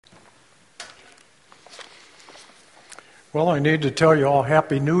Well, I need to tell you all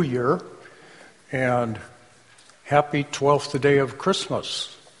Happy New Year and Happy 12th day of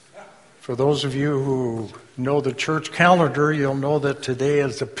Christmas. For those of you who know the church calendar, you'll know that today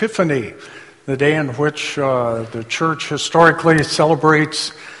is Epiphany, the day in which the church historically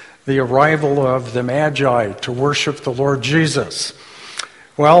celebrates the arrival of the Magi to worship the Lord Jesus.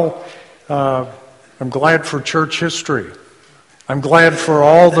 Well, I'm glad for church history. I'm glad for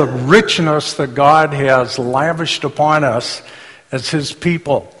all the richness that God has lavished upon us as His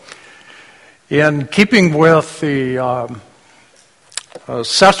people. In keeping with the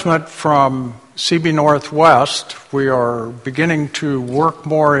assessment from CB Northwest, we are beginning to work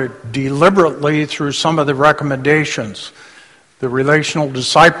more deliberately through some of the recommendations. The relational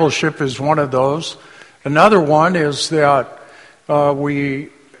discipleship is one of those. Another one is that we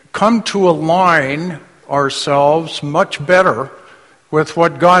come to align ourselves much better with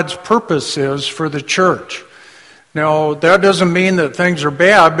what God's purpose is for the church. Now, that doesn't mean that things are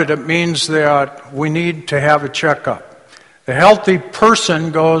bad, but it means that we need to have a checkup. A healthy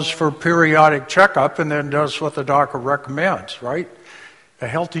person goes for periodic checkup and then does what the doctor recommends, right? A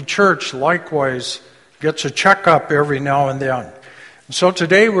healthy church likewise gets a checkup every now and then. And so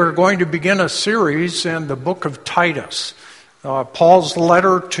today we're going to begin a series in the book of Titus. Paul's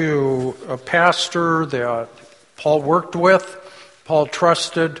letter to a pastor that Paul worked with, Paul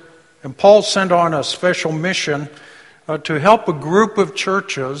trusted, and Paul sent on a special mission to help a group of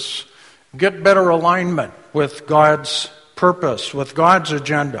churches get better alignment with God's purpose, with God's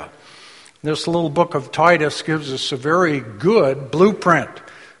agenda. This little book of Titus gives us a very good blueprint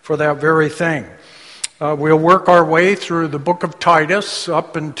for that very thing. We'll work our way through the book of Titus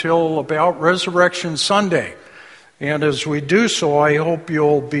up until about Resurrection Sunday. And as we do so, I hope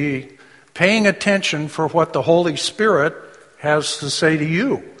you'll be paying attention for what the Holy Spirit has to say to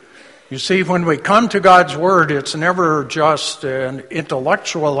you. You see, when we come to God's Word, it's never just an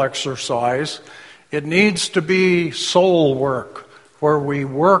intellectual exercise. It needs to be soul work, where we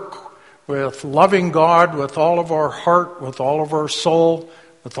work with loving God with all of our heart, with all of our soul,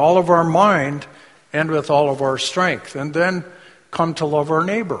 with all of our mind, and with all of our strength. And then come to love our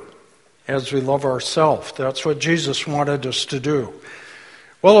neighbor as we love ourselves. That's what Jesus wanted us to do.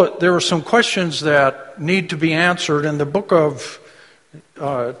 Well, there are some questions that need to be answered, and the book of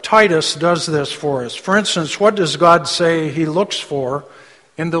Titus does this for us. For instance, what does God say He looks for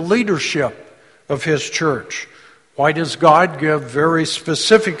in the leadership of His church? Why does God give very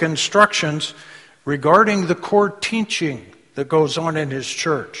specific instructions regarding the core teaching that goes on in His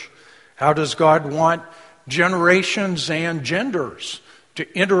church? How does God want generations and genders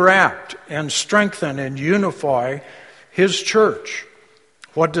to interact and strengthen and unify His church?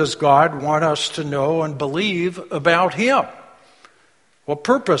 What does God want us to know and believe about Him? What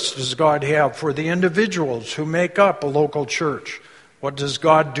purpose does God have for the individuals who make up a local church? What does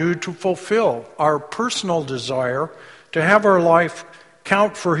God do to fulfill our personal desire to have our life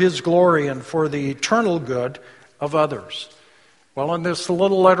count for His glory and for the eternal good of others? Well, in this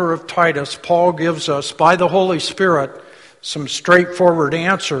little letter of Titus, Paul gives us, by the Holy Spirit, some straightforward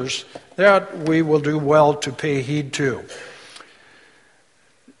answers that we will do well to pay heed to.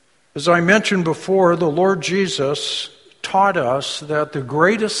 As I mentioned before, the Lord Jesus taught us that the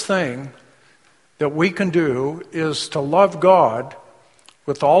greatest thing that we can do is to love God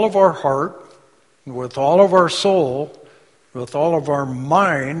with all of our heart, with all of our soul, with all of our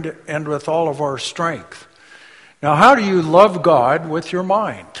mind, and with all of our strength. Now, how do you love God with your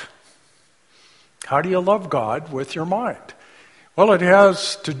mind? How do you love God with your mind? Well, it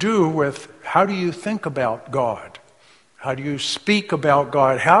has to do with how do you think about God? How do you speak about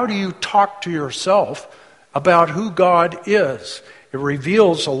God? How do you talk to yourself about who God is? It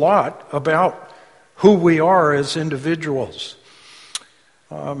reveals a lot about who we are as individuals.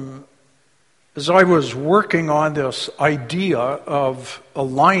 As I was working on this idea of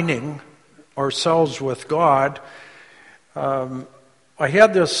aligning ourselves with God, I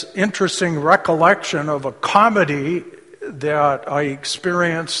had this interesting recollection of a comedy that I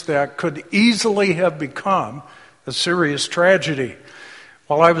experienced that could easily have become a serious tragedy.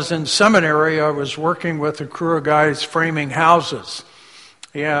 While I was in seminary, I was working with a crew of guys framing houses.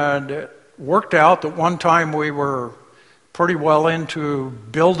 And it worked out that one time we were pretty well into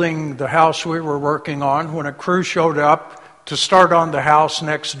building the house we were working on when a crew showed up to start on the house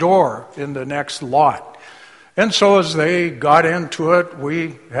next door in the next lot. And so as they got into it,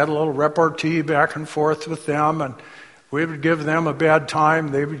 we had a little repartee back and forth with them, and we would give them a bad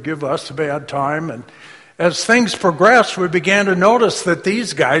time, they would give us a bad time, and as things progressed, we began to notice that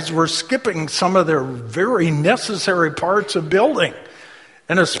these guys were skipping some of their very necessary parts of building.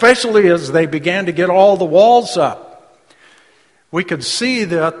 And especially as they began to get all the walls up. we could see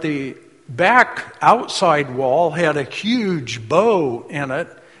that the back outside wall had a huge bow in it,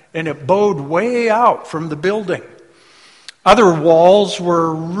 and it bowed way out from the building. Other walls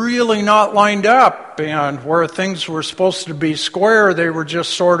were really not lined up, and where things were supposed to be square, they were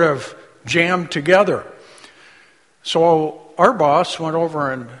just sort of jammed together. So our boss went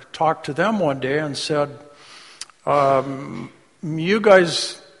over and talked to them one day and said, you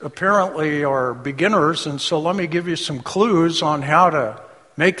guys apparently are beginners, and so let me give you some clues on how to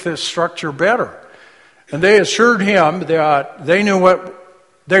make this structure better. And they assured him that they knew what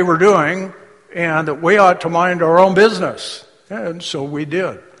they were doing and that we ought to mind our own business. And so we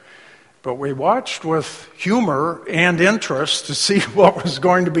did. But we watched with humor and interest to see what was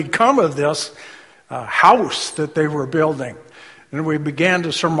going to become of this house that they were building. And we began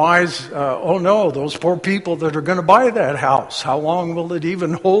to surmise, oh no, those poor people that are going to buy that house, how long will it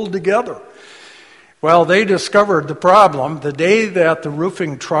even hold together? Well, they discovered the problem the day that the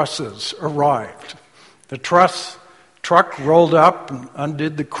roofing trusses arrived. The truck rolled up and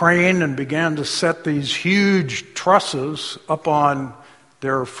undid the crane and began to set these huge trusses up on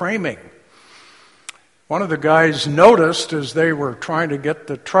their framing. One of the guys noticed as they were trying to get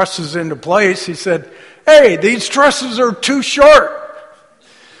the trusses into place, he said, "Hey, these trusses are too short."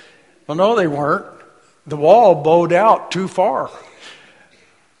 Well, no, they weren't. The wall bowed out too far.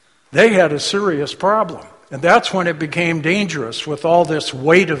 They had a serious problem. And that's when it became dangerous with all this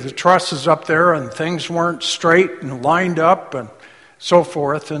weight of the trusses up there and things weren't straight and lined up and so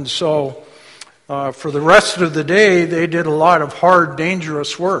forth. And so for the rest of the day, they did a lot of hard,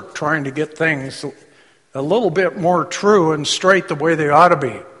 dangerous work trying to get things a little bit more true and straight the way they ought to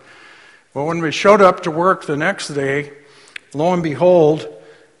be. Well, when we showed up to work the next day, lo and behold,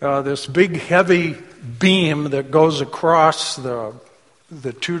 this big heavy beam that goes across the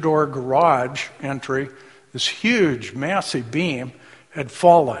two-door garage entry, this huge, massive beam, had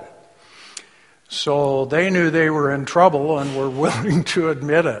fallen. So they knew they were in trouble and were willing to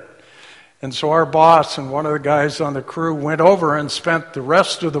admit it. And so our boss and one of the guys on the crew went over and spent the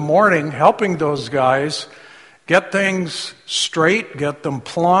rest of the morning helping those guys get things straight, get them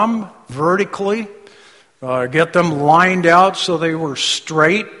plumb, vertically, get them lined out so they were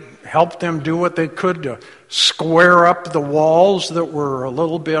straight, help them do what they could to square up the walls that were a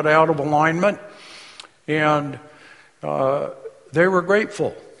little bit out of alignment. And they were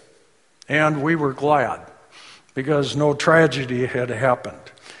grateful. And we were glad because no tragedy had happened.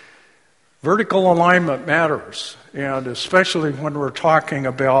 Vertical alignment matters, and especially when we're talking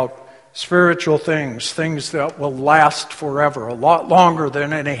about spiritual things, things that will last forever, a lot longer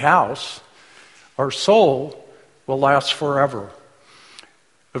than any house. Our soul will last forever.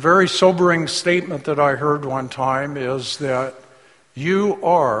 A very sobering statement that I heard one time is that you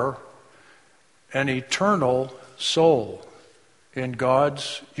are an eternal soul in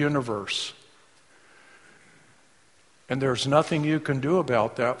God's universe. And there's nothing you can do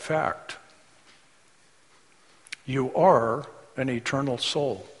about that fact. You are an eternal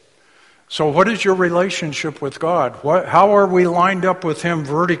soul. So what is your relationship with God? How are we lined up with Him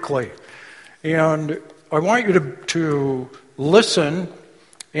vertically? And I want you to listen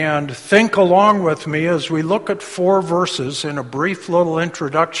and think along with me as we look at 4 verses in a brief little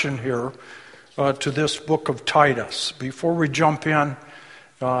introduction here to this book of Titus. Before we jump in,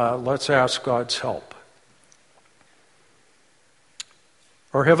 let's ask God's help.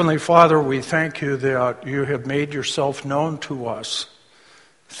 Our Heavenly Father, we thank you that you have made yourself known to us.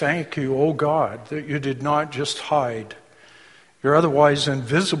 Thank you, O God, that you did not just hide. You're otherwise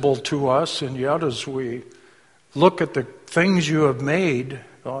invisible to us, and yet as we look at the things you have made,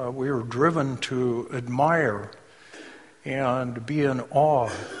 we are driven to admire and be in awe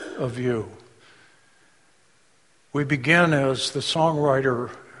of you. We begin, as the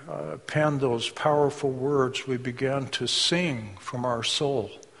songwriter penned those powerful words, we began to sing from our soul,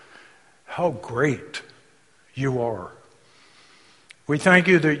 how great you are. We thank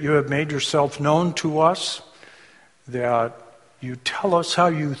you that you have made yourself known to us, that you tell us how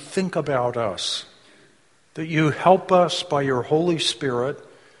you think about us, that you help us by your Holy Spirit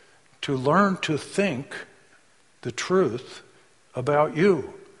to learn to think the truth about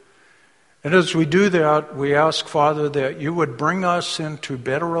you. And as we do that, we ask, Father, that you would bring us into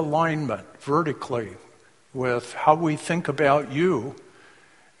better alignment vertically with how we think about you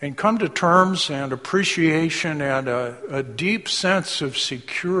and come to terms and appreciation and a deep sense of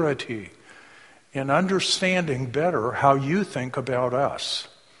security in understanding better how you think about us.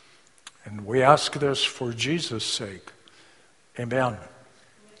 And we ask this for Jesus' sake. Amen.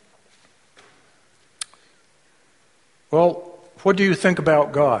 Well, what do you think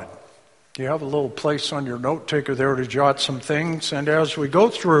about God? You have a little place on your note taker there to jot some things. And as we go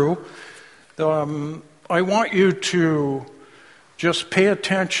through, I want you to just pay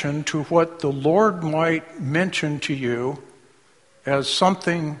attention to what the Lord might mention to you as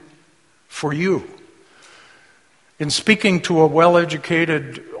something for you. In speaking to a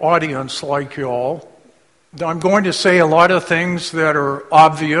well-educated audience like you all, I'm going to say a lot of things that are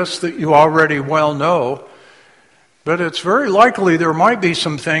obvious that you already well know, but it's very likely there might be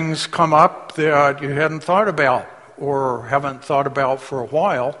some things come up that you hadn't thought about or haven't thought about for a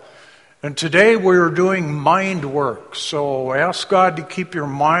while. And today we're doing mind work. So ask God to keep your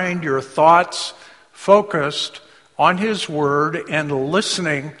mind, your thoughts focused on His Word and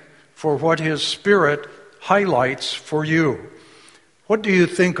listening for what His Spirit highlights for you. What do you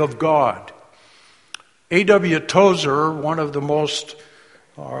think of God? A.W. Tozer, one of the most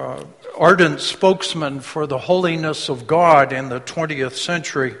ardent spokesmen for the holiness of God in the 20th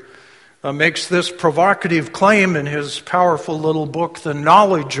century, makes this provocative claim in his powerful little book, The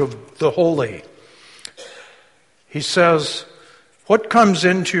Knowledge of the Holy. He says, what comes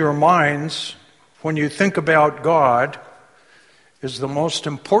into your minds when you think about God is the most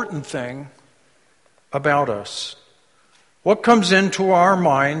important thing about us. What comes into our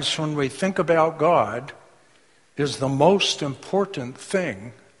minds when we think about God is the most important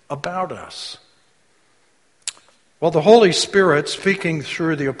thing about us. Well, the Holy Spirit, speaking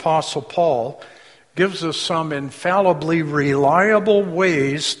through the Apostle Paul, gives us some infallibly reliable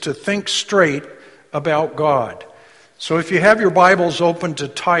ways to think straight about God. So if you have your Bibles open to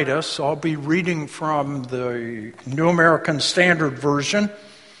Titus, I'll be reading from the New American Standard Version.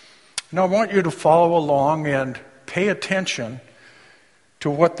 And I want you to follow along and pay attention to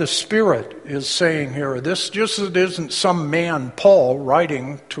what the Spirit is saying here. This just isn't some man, Paul,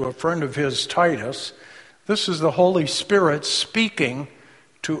 writing to a friend of his, Titus. This is the Holy Spirit speaking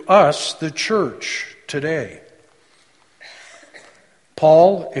to us, the church, today.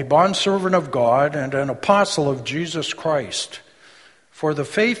 Paul, a bondservant of God and an apostle of Jesus Christ, for the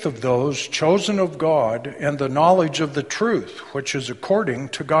faith of those chosen of God and the knowledge of the truth, which is according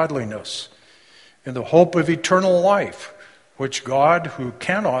to godliness, in the hope of eternal life, which God, who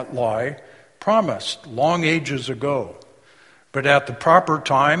cannot lie, promised long ages ago, but at the proper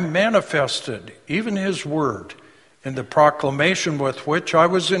time manifested, even His word, in the proclamation with which I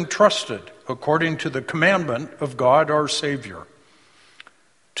was entrusted, according to the commandment of God our Savior.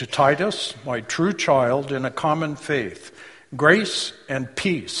 To Titus, my true child in a common faith, grace and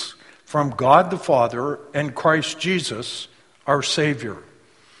peace from God the Father and Christ Jesus our Savior.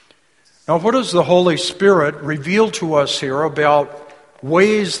 Now, what does the Holy Spirit reveal to us here about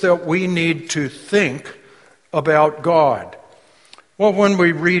ways that we need to think about God? Well, when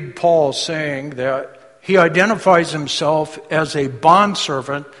we read Paul saying that he identifies himself as a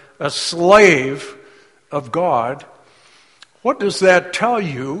bondservant, a slave of God, what does that tell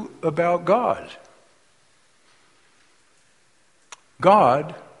you about God?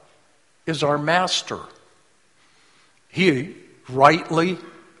 God is our master. He rightly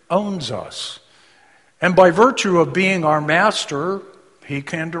owns us. And by virtue of being our master, He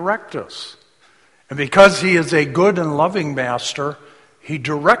can direct us. And because He is a good and loving master, He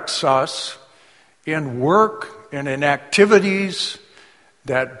directs us in work and in activities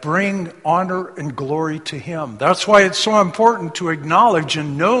that bring honor and glory to Him. That's why it's so important to acknowledge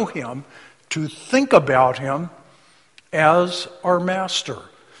and know Him, to think about Him as our master.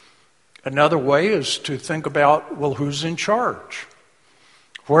 Another way is to think about, well, who's in charge?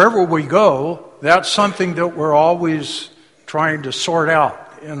 Wherever we go, that's something that we're always trying to sort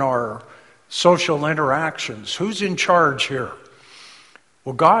out in our social interactions. Who's in charge here?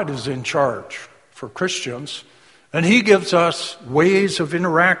 Well, God is in charge for Christians, and He gives us ways of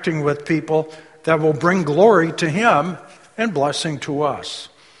interacting with people that will bring glory to Him and blessing to us.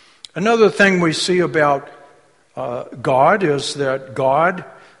 Another thing we see about God is that God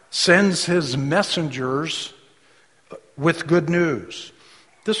sends His messengers with good news.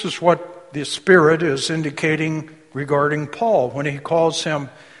 This is what the Spirit is indicating regarding Paul when he calls him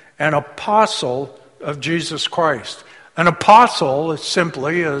an apostle of Jesus Christ. An apostle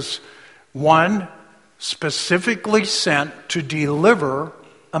simply is one specifically sent to deliver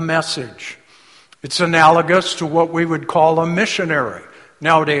a message. It's analogous to what we would call a missionary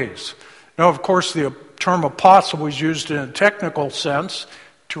nowadays. Now, of course, the term apostle was used in a technical sense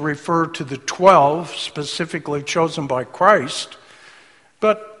to refer to the 12 specifically chosen by Christ.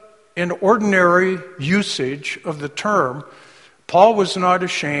 But in ordinary usage of the term, Paul was not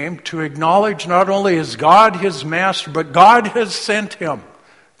ashamed to acknowledge not only is God his master, but God has sent him.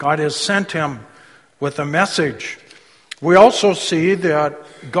 God has sent him with a message. We also see that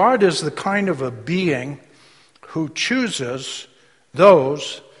God is the kind of a being who chooses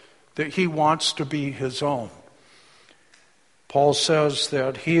those that he wants to be his own. Paul says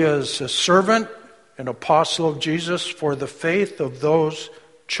that he is a servant, an apostle of Jesus for the faith of those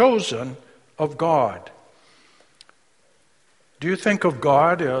chosen of God. Do you think of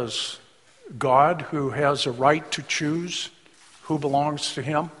God as God who has a right to choose who belongs to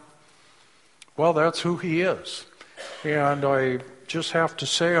him? Well, that's who he is. And I just have to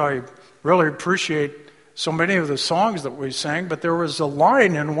say I really appreciate so many of the songs that we sang, but there was a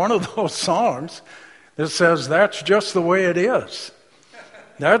line in one of those songs that says, "That's just the way it is."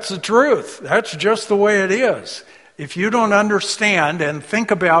 That's the truth. That's just the way it is. If you don't understand and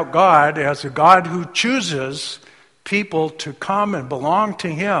think about God as a God who chooses people to come and belong to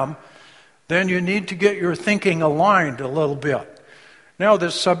him, then you need to get your thinking aligned a little bit. Now,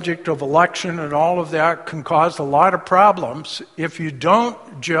 this subject of election and all of that can cause a lot of problems if you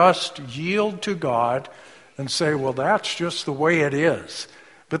don't just yield to God and say, well, that's just the way it is.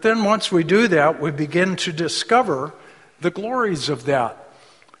 But then once we do that, we begin to discover the glories of that.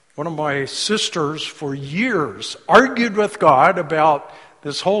 One of my sisters for years argued with God about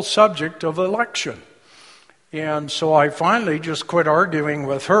this whole subject of election. And so I finally just quit arguing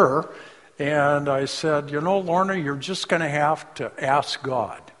with her. And I said, Lorna, you're just going to have to ask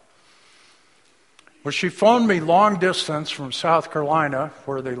God. Well, she phoned me long distance from South Carolina,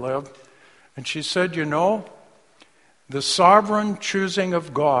 where they live, and she said, the sovereign choosing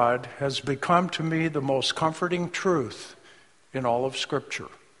of God has become to me the most comforting truth in all of Scripture.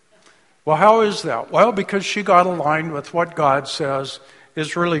 Well, how is that? Well, because she got aligned with what God says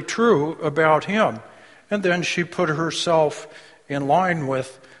is really true about him. And then she put herself in line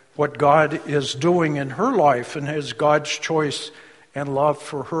with what God is doing in her life and his God's choice and love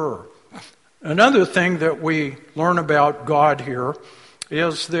for her. Another thing that we learn about God here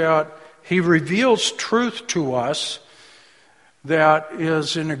is that he reveals truth to us that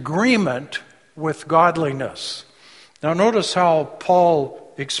is in agreement with godliness. Now notice how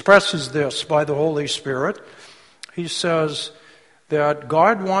Paul expresses this by the Holy Spirit. He says that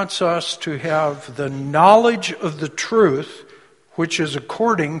God wants us to have the knowledge of the truth which is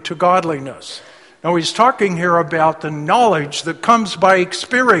according to godliness. Now he's talking here about the knowledge that comes by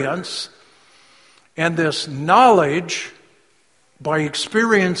experience, and this knowledge, by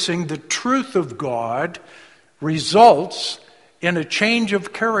experiencing the truth of God, results in a change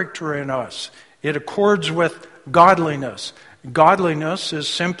of character in us. It accords with godliness. Godliness is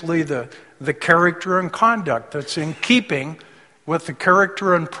simply the character and conduct that's in keeping with the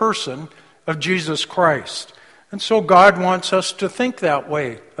character and person of Jesus Christ. And so God wants us to think that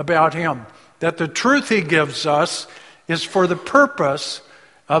way about him, that the truth he gives us is for the purpose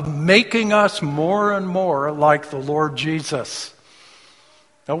of making us more and more like the Lord Jesus.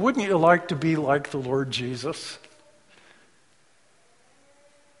 Now, wouldn't you like to be like the Lord Jesus?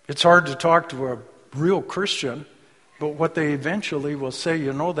 It's hard to talk to a real Christian, but what they eventually will say,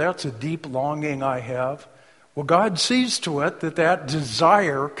 that's a deep longing I have. Well, God sees to it that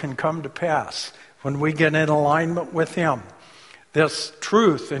desire can come to pass when we get in alignment with him. This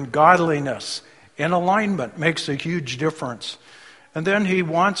truth and godliness in alignment makes a huge difference. And then he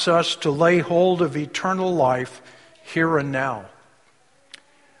wants us to lay hold of eternal life here and now.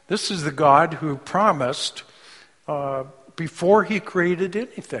 This is the God who promised before he created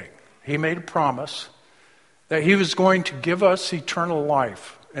anything. He made a promise that he was going to give us eternal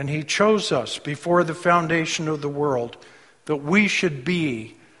life. And he chose us before the foundation of the world that we should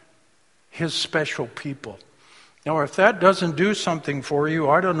be his special people. Now, if that doesn't do something for you,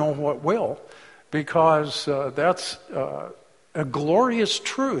 I don't know what will, because that's a glorious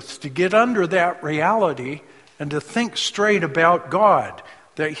truth to get under that reality and to think straight about God,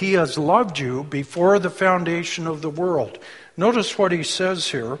 that he has loved you before the foundation of the world. Notice what he says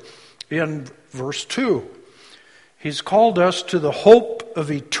here in verse 2. He's called us to the hope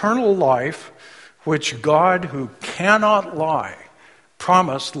of eternal life, which God, who cannot lie,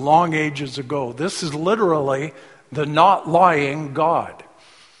 promised long ages ago. This is literally the not lying God.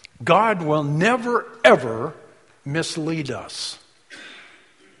 God will never, ever mislead us.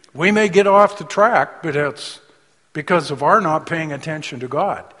 We may get off the track, but it's because of our not paying attention to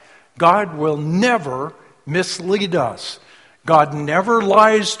God. God will never mislead us. God never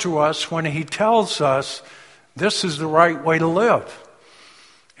lies to us when he tells us this is the right way to live.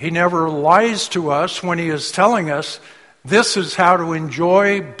 He never lies to us when he is telling us this is how to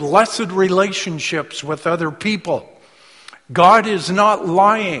enjoy blessed relationships with other people. God is not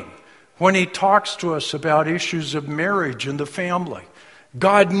lying when he talks to us about issues of marriage and the family.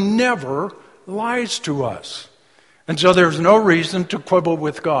 God never lies to us. And so there's no reason to quibble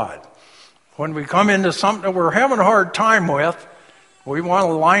with God. When we come into something that we're having a hard time with, we want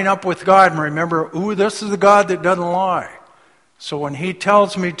to line up with God and remember, this is the God that doesn't lie. So when he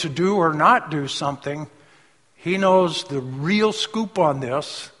tells me to do or not do something, he knows the real scoop on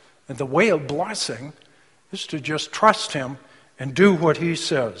this, and the way of blessing is to just trust him and do what he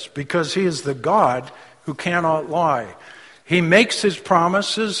says, because he is the God who cannot lie. He makes his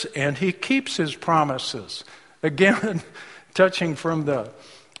promises and he keeps his promises. Again, touching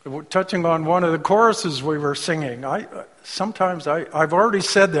on one of the choruses we were singing, I've already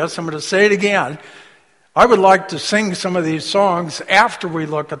said this, I'm going to say it again. I would like to sing some of these songs after we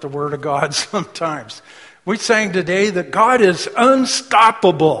look at the Word of God sometimes. We sang today that God is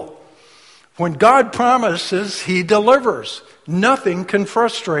unstoppable. When God promises, he delivers. Nothing can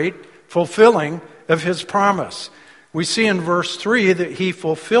frustrate fulfilling of his promise. We see in verse 3 that he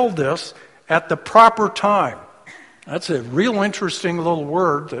fulfilled this at the proper time. That's a real interesting little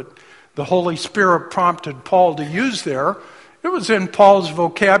word that the Holy Spirit prompted Paul to use there. It was in Paul's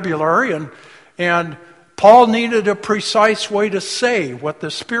vocabulary, and Paul needed a precise way to say what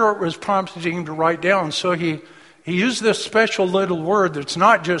the Spirit was prompting him to write down. So he used this special little word that's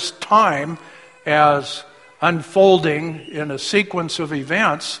not just time as unfolding in a sequence of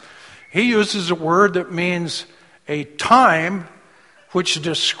events. He uses a word that means a time which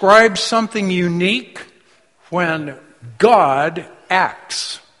describes something unique when God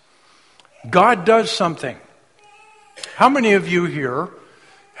acts. God does something. How many of you here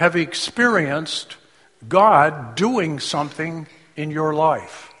have experienced God doing something in your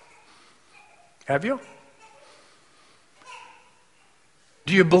life? Have you?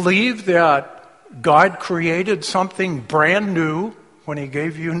 Do you believe that God created something brand new when he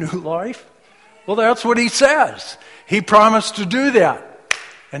gave you new life? Well, that's what he says. He promised to do that.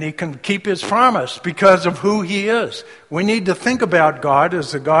 And he can keep his promise because of who he is. We need to think about God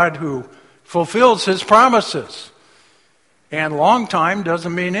as the God who fulfills his promises. And long time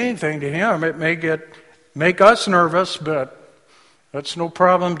doesn't mean anything to him. It may make us nervous, but that's no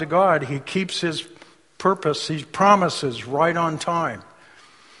problem to God. He keeps his purpose, his promises right on time.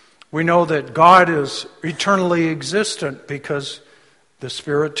 We know that God is eternally existent because the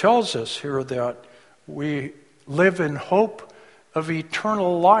Spirit tells us here that we live in hope of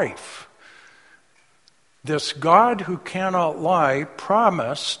eternal life. This God who cannot lie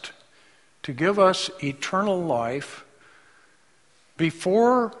promised to give us eternal life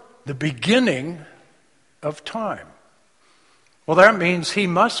before the beginning of time. Well, that means he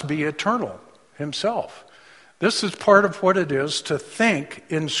must be eternal himself. This is part of what it is to think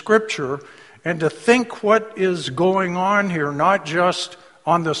in Scripture and to think what is going on here, not just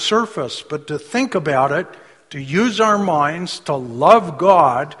on the surface, but to think about it, to use our minds to love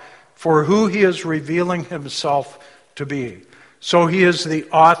God for who he is revealing himself to be. So he is the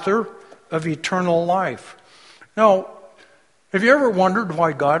author of eternal life. Now, have you ever wondered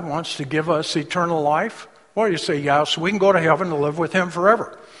why God wants to give us eternal life? Well, you say, yeah, so we can go to heaven and live with him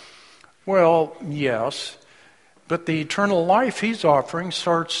forever. Well, yes, but the eternal life he's offering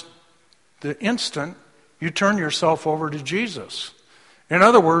starts the instant you turn yourself over to Jesus. In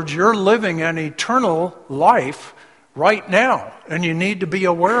other words, you're living an eternal life right now, and you need to be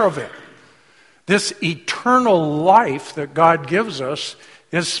aware of it. This eternal life that God gives us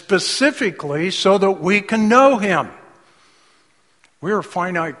is specifically so that we can know him. We are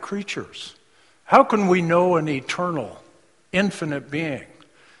finite creatures. How can we know an eternal, infinite being?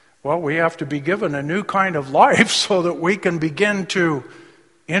 Well, we have to be given a new kind of life so that we can begin to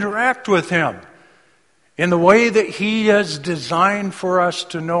interact with him in the way that he has designed for us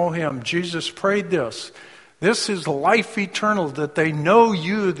to know him. Jesus prayed this. This is life eternal, that they know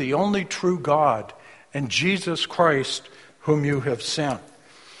you, the only true God, and Jesus Christ, whom you have sent.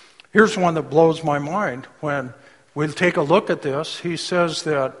 Here's one that blows my mind. When we take a look at this, he says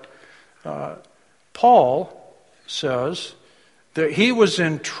that Paul says that he was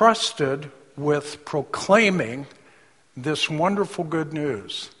entrusted with proclaiming this wonderful good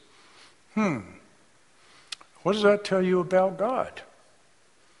news. What does that tell you about God?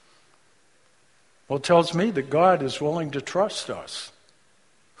 Well, it tells me that God is willing to trust us.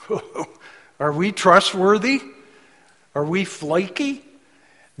 Are we trustworthy? Are we flaky?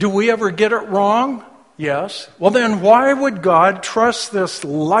 Do we ever get it wrong? Yes. Well, then why would God trust this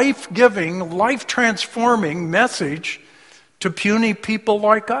life-giving, life-transforming message to puny people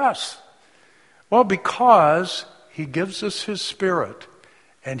like us? Well, because he gives us his Spirit,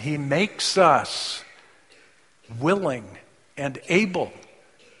 and he makes us willing and able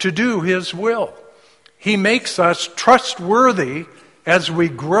to do his will. He makes us trustworthy as we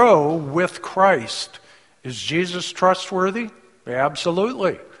grow with Christ Is Jesus trustworthy?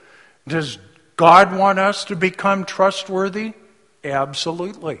 Absolutely. Does God want us to become trustworthy?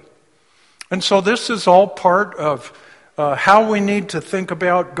 Absolutely. And so this is all part of how we need to think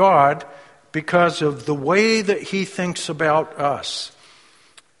about God because of the way that He thinks about us.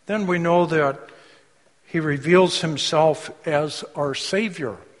 Then we know that He reveals Himself as our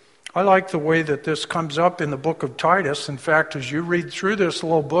Savior. I like the way that this comes up in the book of Titus. In fact, as you read through this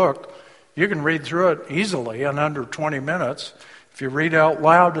little book, you can read through it easily in under 20 minutes if you read out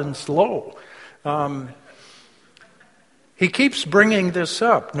loud and slow. He keeps bringing this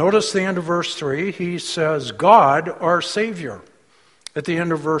up. Notice the end of verse 3. He says, God, our Savior. At the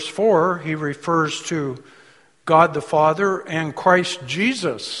end of verse 4, he refers to God the Father and Christ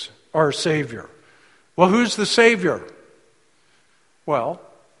Jesus, our Savior. Well, who's the Savior? Well,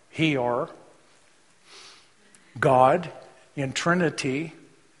 He or God in Trinity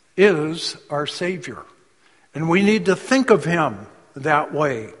is our Savior. And we need to think of Him that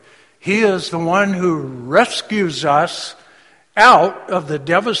way. He is the one who rescues us out of the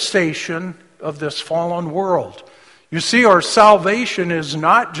devastation of this fallen world. You see, our salvation is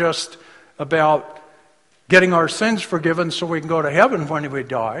not just about getting our sins forgiven so we can go to heaven when we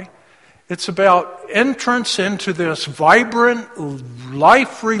die. It's about entrance into this vibrant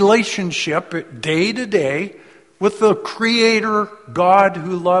life relationship day to day with the Creator God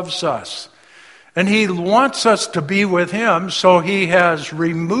who loves us. And He wants us to be with Him, so He has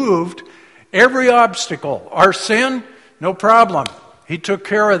removed every obstacle. Our sin, no problem. He took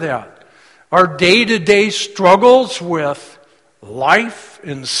care of that. Our day-to-day struggles with life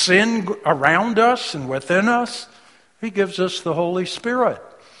and sin around us and within us, He gives us the Holy Spirit.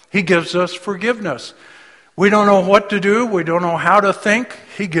 He gives us forgiveness. We don't know what to do. We don't know how to think.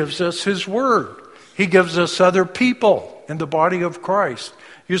 He gives us His Word. He gives us other people in the body of Christ.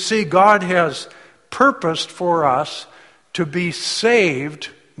 You see, God has purposed for us to be saved,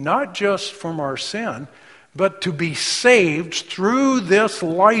 not just from our sin, but to be saved through this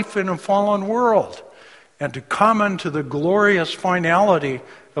life in a fallen world and to come into the glorious finality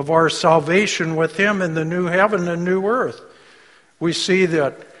of our salvation with Him in the new heaven and new earth. We see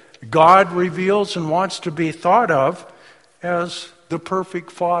that God reveals and wants to be thought of as the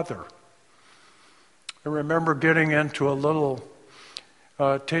perfect Father. I remember getting into a little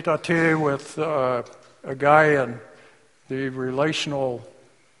tete-a-tete with a guy in the relational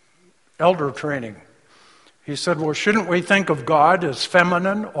elder training. He said, well, shouldn't we think of God as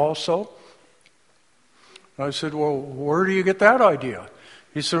feminine also? And I said, well, where do you get that idea?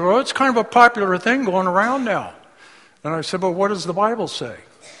 He said, well, it's kind of a popular thing going around now. And I said, well, what does the Bible say?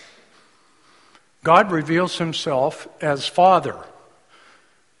 God reveals Himself as Father.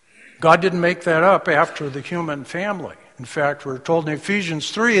 God didn't make that up after the human family. In fact, we're told in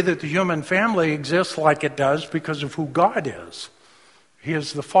Ephesians 3 that the human family exists like it does because of who God is. He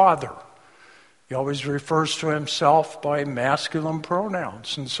is the Father. He always refers to Himself by masculine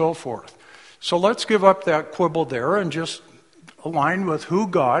pronouns and so forth. So let's give up that quibble there and just align with who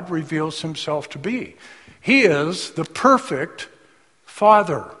God reveals Himself to be. He is the perfect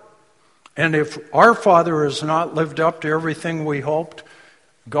Father. And if our Father has not lived up to everything we hoped,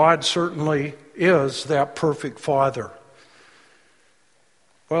 God certainly is that perfect Father.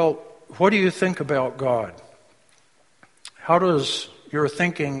 Well, what do you think about God? How does your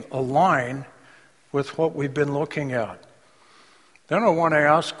thinking align with what we've been looking at? Then I want to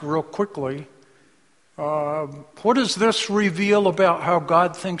ask real quickly, what does this reveal about how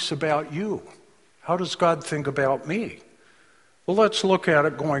God thinks about you? How does God think about me? Well, let's look at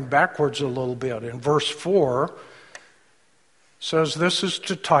it going backwards a little bit. In verse 4, says, this is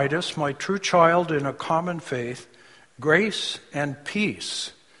to Titus, my true child in a common faith, grace and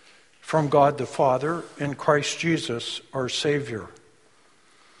peace from God the Father and Christ Jesus, our Savior.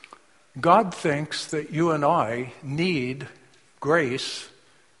 God thinks that you and I need grace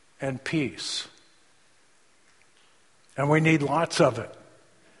and peace. And we need lots of it.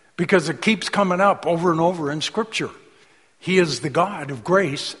 Because it keeps coming up over and over in Scripture. He is the God of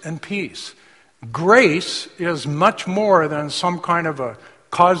grace and peace. Grace is much more than some kind of a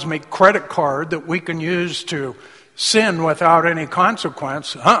cosmic credit card that we can use to sin without any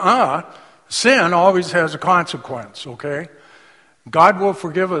consequence. Sin always has a consequence, okay? God will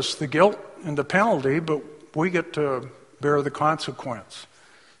forgive us the guilt and the penalty, but we get to bear the consequence.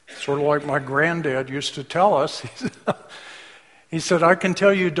 Sort of like my granddad used to tell us. He said, I can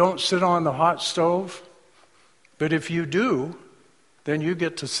tell you don't sit on the hot stove, but if you do, then you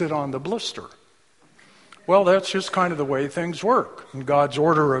get to sit on the blister. Well, that's just kind of the way things work in God's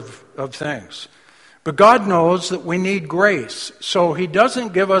order of things. But God knows that we need grace, so He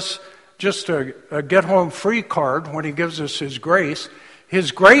doesn't give us just a get-home-free card when he gives us his grace.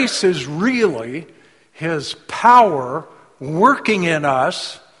 His grace is really his power working in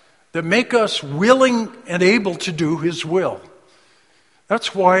us that make us willing and able to do his will.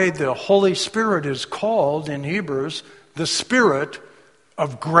 That's why the Holy Spirit is called in Hebrews the Spirit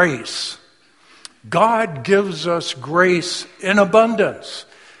of grace. God gives us grace in abundance.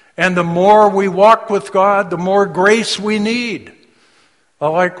 And the more we walk with God, the more grace we need. I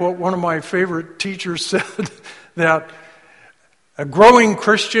like what one of my favorite teachers said, that a growing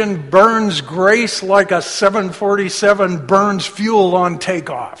Christian burns grace like a 747 burns fuel on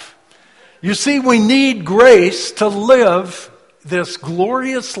takeoff. You see, we need grace to live this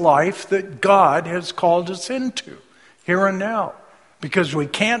glorious life that God has called us into here and now, because we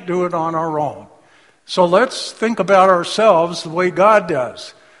can't do it on our own. So let's think about ourselves the way God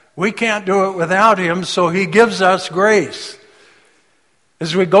does. We can't do it without him, so he gives us grace.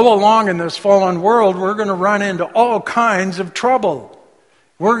 As we go along in this fallen world, we're going to run into all kinds of trouble.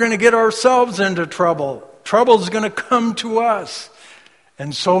 We're going to get ourselves into trouble. Trouble's going to come to us.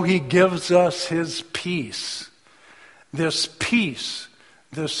 And so he gives us his peace. This peace,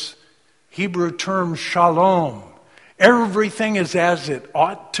 this Hebrew term shalom. Everything is as it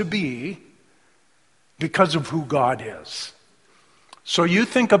ought to be because of who God is. So you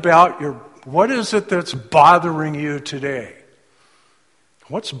think about what is it that's bothering you today?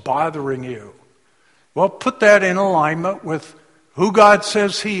 What's bothering you? Well, put that in alignment with who God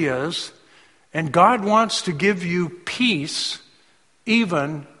says he is, and God wants to give you peace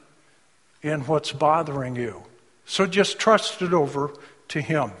even in what's bothering you. So just trust it over to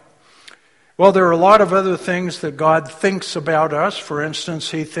him. Well, there are a lot of other things that God thinks about us. For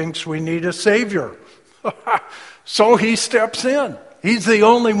instance, he thinks we need a Savior. So he steps in. He's the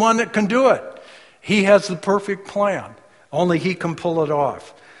only one that can do it. He has the perfect plan. Only he can pull it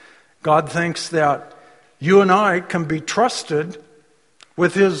off. God thinks that you and I can be trusted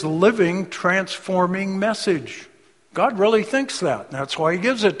with his living, transforming message. God really thinks that. That's why he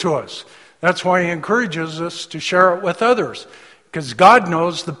gives it to us. That's why he encourages us to share it with others. Because God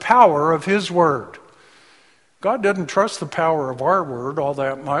knows the power of his word. God doesn't trust the power of our word all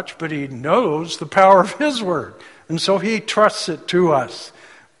that much, but he knows the power of his word. And so he trusts it to us.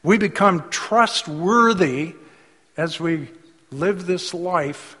 We become trustworthy as we live this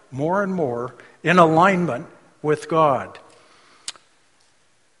life more and more in alignment with God.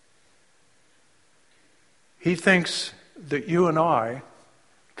 He thinks that you and I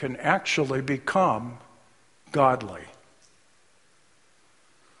can actually become godly.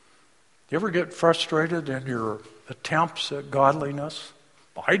 You ever get frustrated in your attempts at godliness?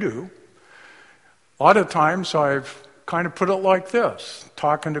 I do. A lot of times I've kind of put it like this.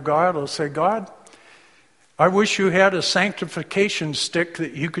 Talking to God, I'll say, God, I wish you had a sanctification stick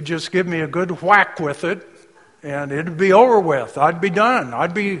that you could just give me a good whack with it and it'd be over with. I'd be done.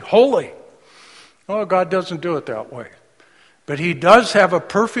 I'd be holy. Well, God doesn't do it that way. But he does have a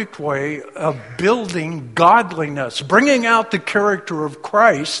perfect way of building godliness, bringing out the character of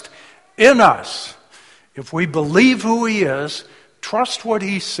Christ in us. If we believe who he is, trust what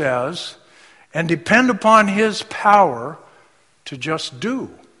he says, and depend upon his power to just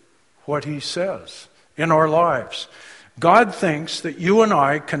do what he says in our lives. God thinks that you and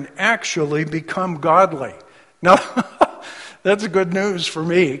I can actually become godly. Now, that's good news for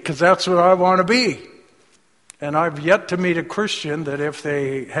me, because that's what I want to be. And I've yet to meet a Christian that if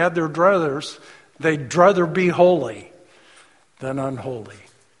they had their druthers, they'd rather be holy than unholy.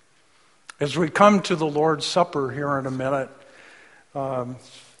 As we come to the Lord's Supper here in a minute,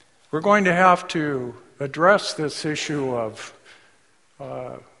 we're going to have to address this issue of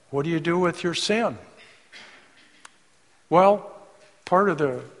what do you do with your sin? Well, part of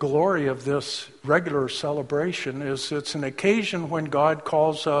the glory of this regular celebration is it's an occasion when God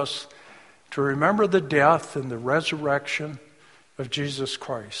calls us to remember the death and the resurrection of Jesus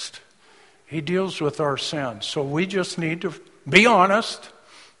Christ. He deals with our sins. So we just need to be honest,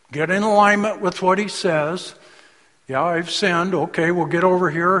 get in alignment with what he says. Yeah, I've sinned. Okay, we'll get over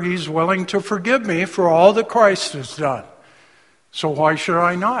here. He's willing to forgive me for all that Christ has done. So why should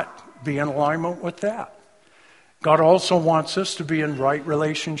I not be in alignment with that? God also wants us to be in right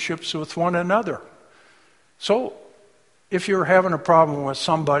relationships with one another. So if you're having a problem with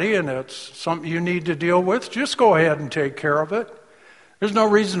somebody and it's something you need to deal with, just go ahead and take care of it. There's no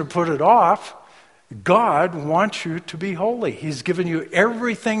reason to put it off. God wants you to be holy. He's given you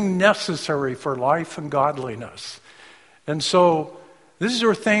everything necessary for life and godliness. And so these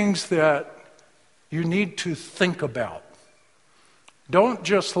are things that you need to think about. Don't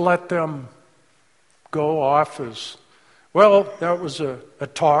just let them go off as, well, that was a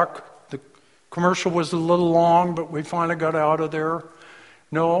talk. The Commercial was a little long, but we finally got out of there.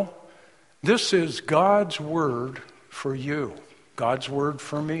 No, this is God's word for you, God's word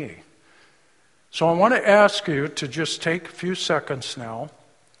for me. So I want to ask you to just take a few seconds now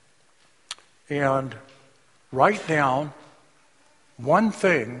and write down one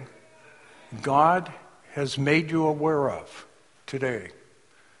thing God has made you aware of today.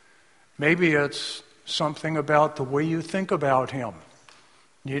 Maybe it's something about the way you think about Him.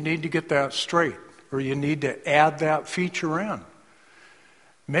 You need to get that straight, or you need to add that feature in.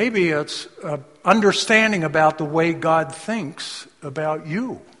 Maybe it's understanding about the way God thinks about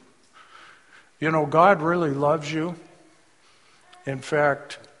you. You know, God really loves you. In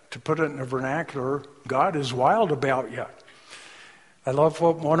fact, to put it in a vernacular, God is wild about you. I love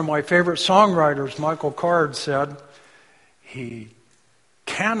what one of my favorite songwriters, Michael Card, said. He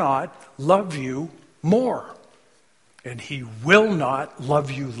cannot love you more, and He will not love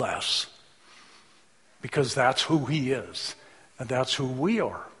you less, because that's who He is, and that's who we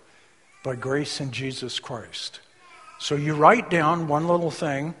are, by grace in Jesus Christ. So you write down one little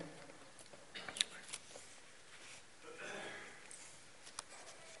thing.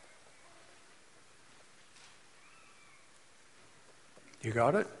 You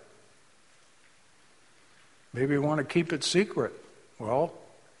got it? Maybe you want to keep it secret. Well,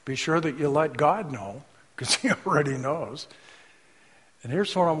 be sure that you let God know, because He already knows. And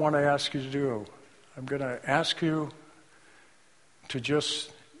here's what I want to ask you to do. I'm going to ask you to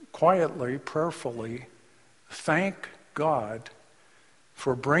just quietly, prayerfully thank God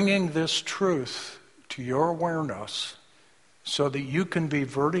for bringing this truth to your awareness so that you can be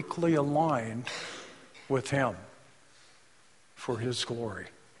vertically aligned with Him for His glory.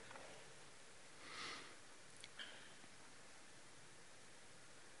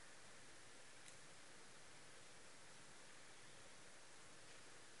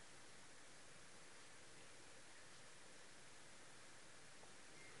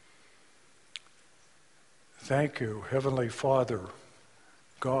 Thank you, Heavenly Father,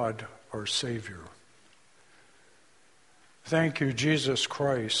 God, our Savior. Thank you, Jesus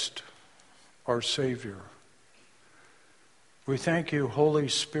Christ, our Savior. We thank you, Holy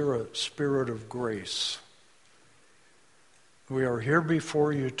Spirit, Spirit of grace. We are here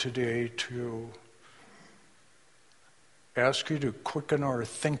before you today to ask you to quicken our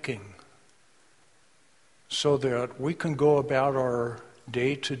thinking so that we can go about our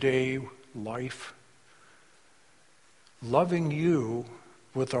day-to-day life loving you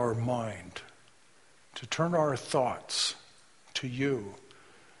with our mind, to turn our thoughts to you,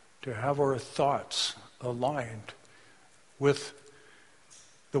 to have our thoughts aligned with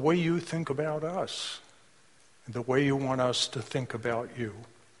the way you think about us, and the way you want us to think about you.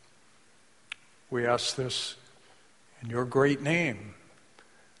 We ask this in your great name,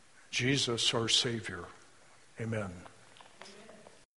 Jesus, our Savior. Amen.